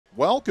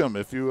welcome.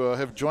 If you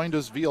have joined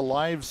us via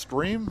live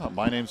stream,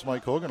 my name's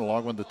Mike Hogan,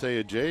 along with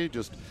Natea J.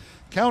 Just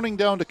counting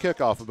down to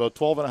kickoff, about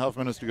 12 and a half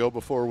minutes to go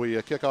before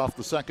we kick off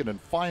the second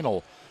and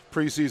final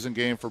preseason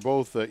game for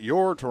both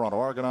your Toronto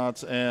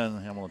Argonauts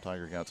and Hamilton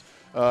Tiger Cats.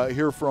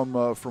 Here from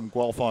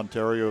Guelph,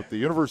 Ontario, at the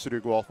University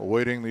of Guelph,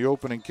 awaiting the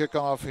opening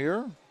kickoff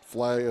here.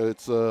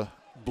 It's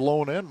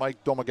blown in.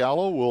 Mike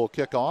Domagallo will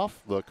kick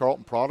off the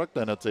Carleton product,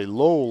 and it's a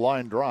low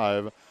line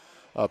drive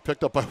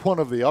picked up by one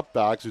of the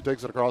upbacks who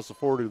takes it across the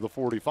 40 to the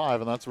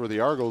 45, and that's where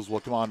the Argos will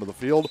come onto the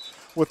field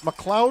with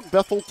McLeod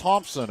Bethel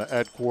Thompson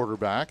at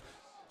quarterback.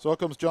 So out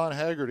comes John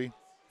Haggerty.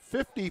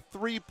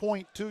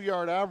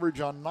 53.2-yard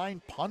average on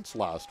 9 punts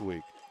last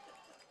week.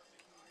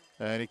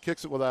 And he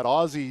kicks it with that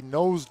Aussie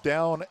nose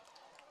down,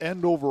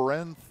 end over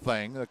end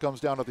thing that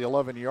comes down at the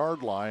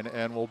 11-yard line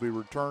and will be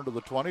returned to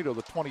the 20 to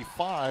the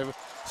 25.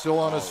 Still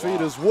on his feet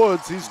is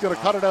Woods. He's going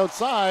to cut it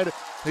outside.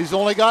 He's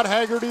only got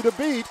Haggerty to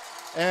beat,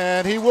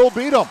 and he will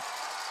beat him.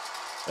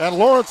 And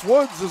Lawrence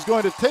Woods is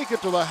going to take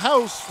it to the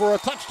house for a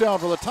touchdown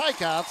for the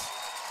Ticats.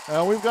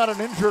 And we've got an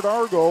injured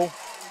Argo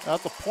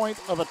at the point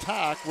of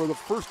attack where the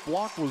first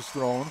block was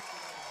thrown.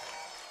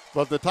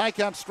 But the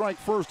Ticats strike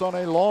first on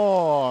a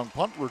long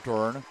punt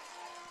return.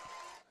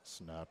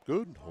 Snap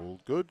good,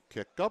 hold good,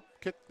 kick up,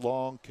 kick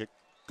long, kick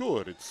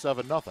good. It's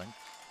 7-0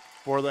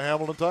 for the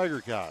Hamilton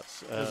Tiger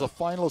Cats. As a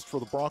finalist for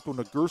the Bronco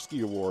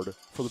Nagurski Award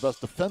for the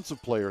best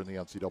defensive player in the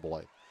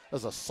NCAA.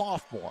 As a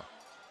sophomore.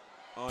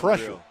 Unreal.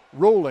 Pressure,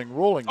 rolling.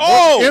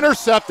 Oh!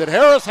 Intercepted.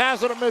 Harris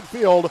has it at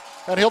midfield,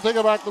 and he'll take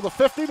it back to the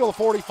 50, to the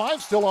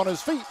 45, still on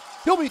his feet.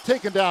 He'll be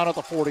taken down at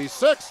the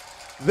 46.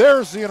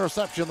 There's the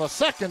interception the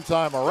second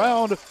time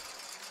around.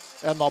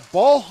 And the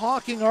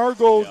ball-hawking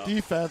Argo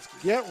defense,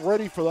 get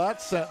ready for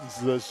that sentence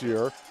this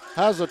year,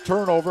 has a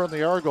turnover, and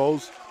the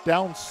Argos,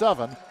 down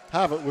 7,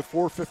 have it with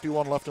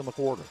 4:51 left in the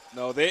quarter.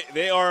 No,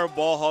 they are a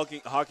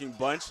ball-hawking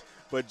bunch,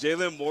 but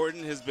Jalen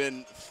Morton has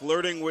been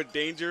flirting with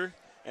danger,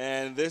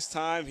 and this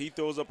time he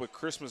throws up a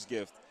Christmas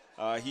gift.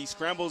 He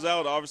scrambles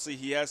out. Obviously,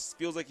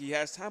 feels like he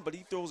has time, but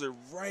he throws it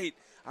right.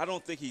 I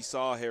don't think he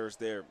saw Harris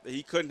there.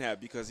 He couldn't have,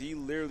 because he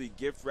literally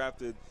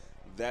gift-wrapped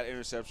that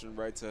interception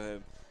right to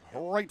him.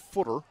 Right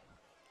footer.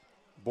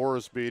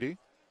 Boris Beatty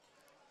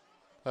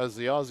has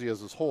the Aussie as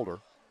his holder.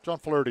 John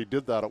Flaherty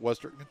did that at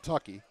Western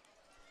Kentucky.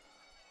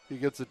 He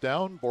gets it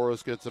down,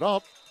 Boris gets it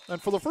up,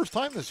 and for the first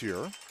time this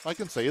year, I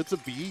can say it's a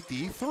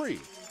BD3.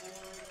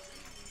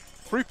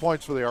 3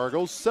 points for the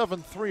Argos,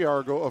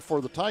 7-3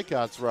 for the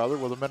Ticats,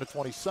 with a minute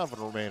 27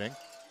 remaining.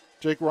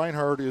 Jake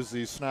Reinhardt is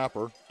the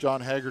snapper,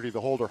 John Haggerty the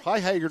holder. Hi,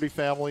 Haggerty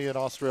family in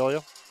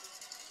Australia.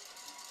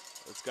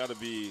 It's got to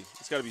be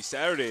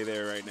Saturday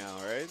there right now,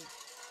 right?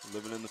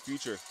 Living in the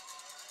future.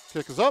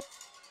 Kick is up.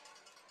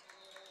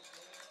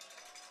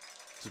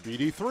 It's a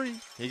BD3.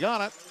 He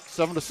got it.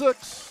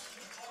 7-6.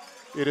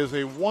 It is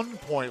a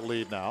 1-point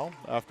lead now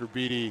after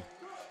Beatty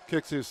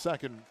kicks his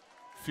second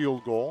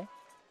field goal.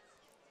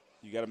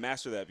 You got to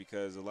master that,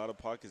 because a lot of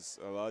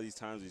these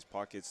times, these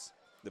pockets,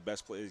 the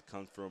best plays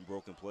come from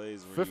broken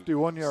plays.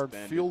 51-yard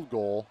field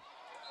goal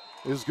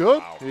is good.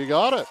 Wow. He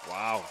got it.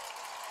 Wow.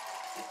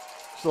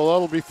 So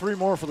that'll be 3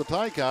 more for the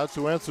Ticats,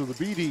 who answer the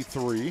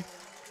BD3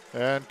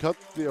 and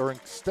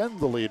extend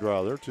the lead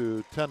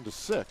to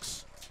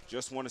 10-6.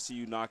 Just want to see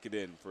you knock it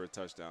in for a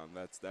touchdown.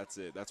 That's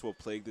it. That's what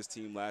plagued this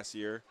team last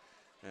year,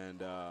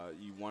 and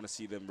you want to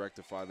see them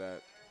rectify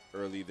that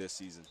early this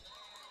season.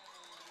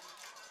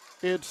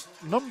 It's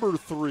number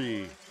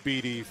 3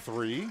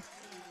 BD3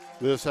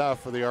 this half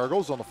for the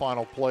Argos on the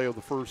final play of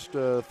the first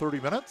 30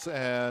 minutes,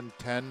 and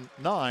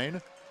 10-9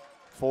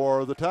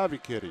 for the Tabby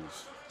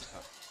Kitties.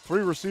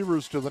 3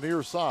 receivers to the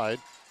near side.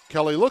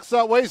 Kelly looks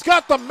that way. He's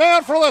got the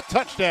man for the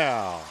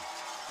touchdown.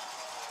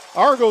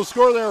 Argos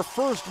score their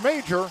first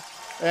major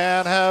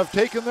and have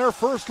taken their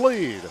first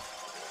lead.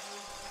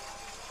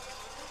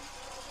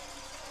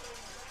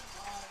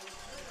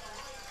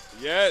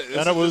 Yeah,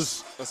 and it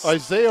was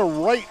Isaiah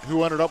Wright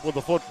who ended up with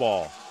the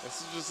football.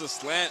 This is just a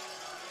slant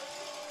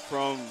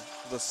from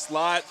the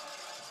slot.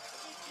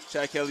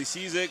 Chad Kelly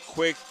sees it,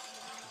 quick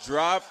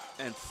drop,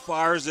 and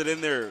fires it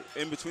in there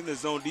in between the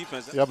zone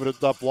defense. Yeah, but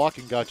that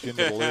blocking got you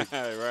into the league.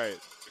 Right.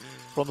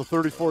 From the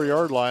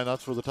 34-yard line,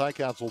 that's where the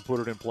Ticats will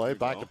put it in play.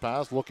 Back to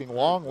pass, looking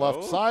long,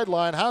 left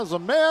sideline, has a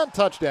man,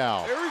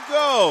 touchdown. There we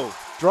go.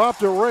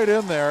 Dropped it right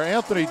in there.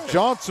 Anthony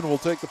Johnson will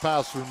take the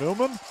pass through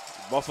Newman.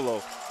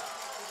 Buffalo.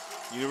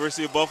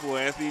 University of Buffalo,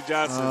 Anthony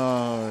Johnson.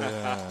 Oh,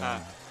 yeah.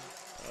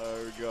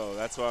 There we go.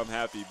 That's why I'm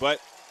happy.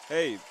 But,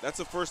 hey, that's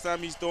the first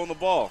time he's thrown the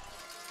ball.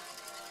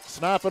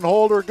 Snap and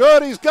holder,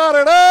 good. He's got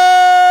it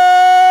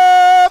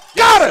up.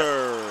 Got it.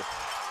 Sir.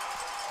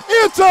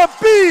 It's a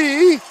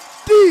BD3.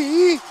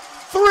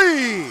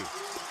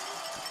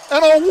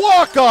 And a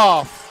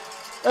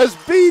walk-off as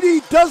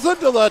BD does it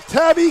to the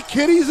Tabby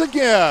Kitties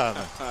again.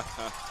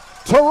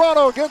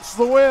 Toronto gets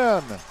the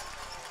win.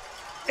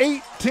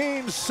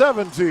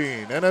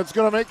 18-17, and it's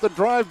going to make the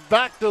drive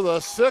back to the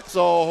 6 a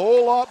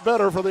whole lot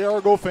better for the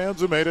Argo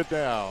fans who made it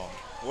down.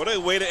 What a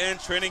way to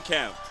end training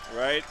camp,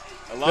 right?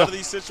 A lot of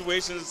these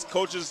situations,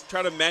 coaches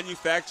try to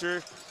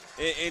manufacture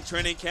in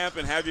training camp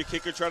and have your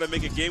kicker try to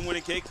make a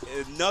game-winning kick.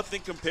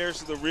 Nothing compares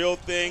to the real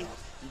thing.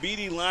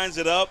 Beatty lines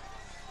it up.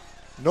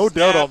 No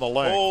Snap, doubt on the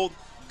length. Hold,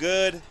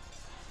 good,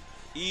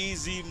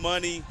 easy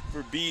money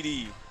for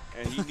Beatty,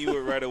 and he knew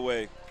it right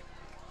away.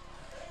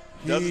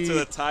 Does it to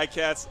the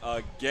Ticats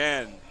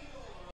again.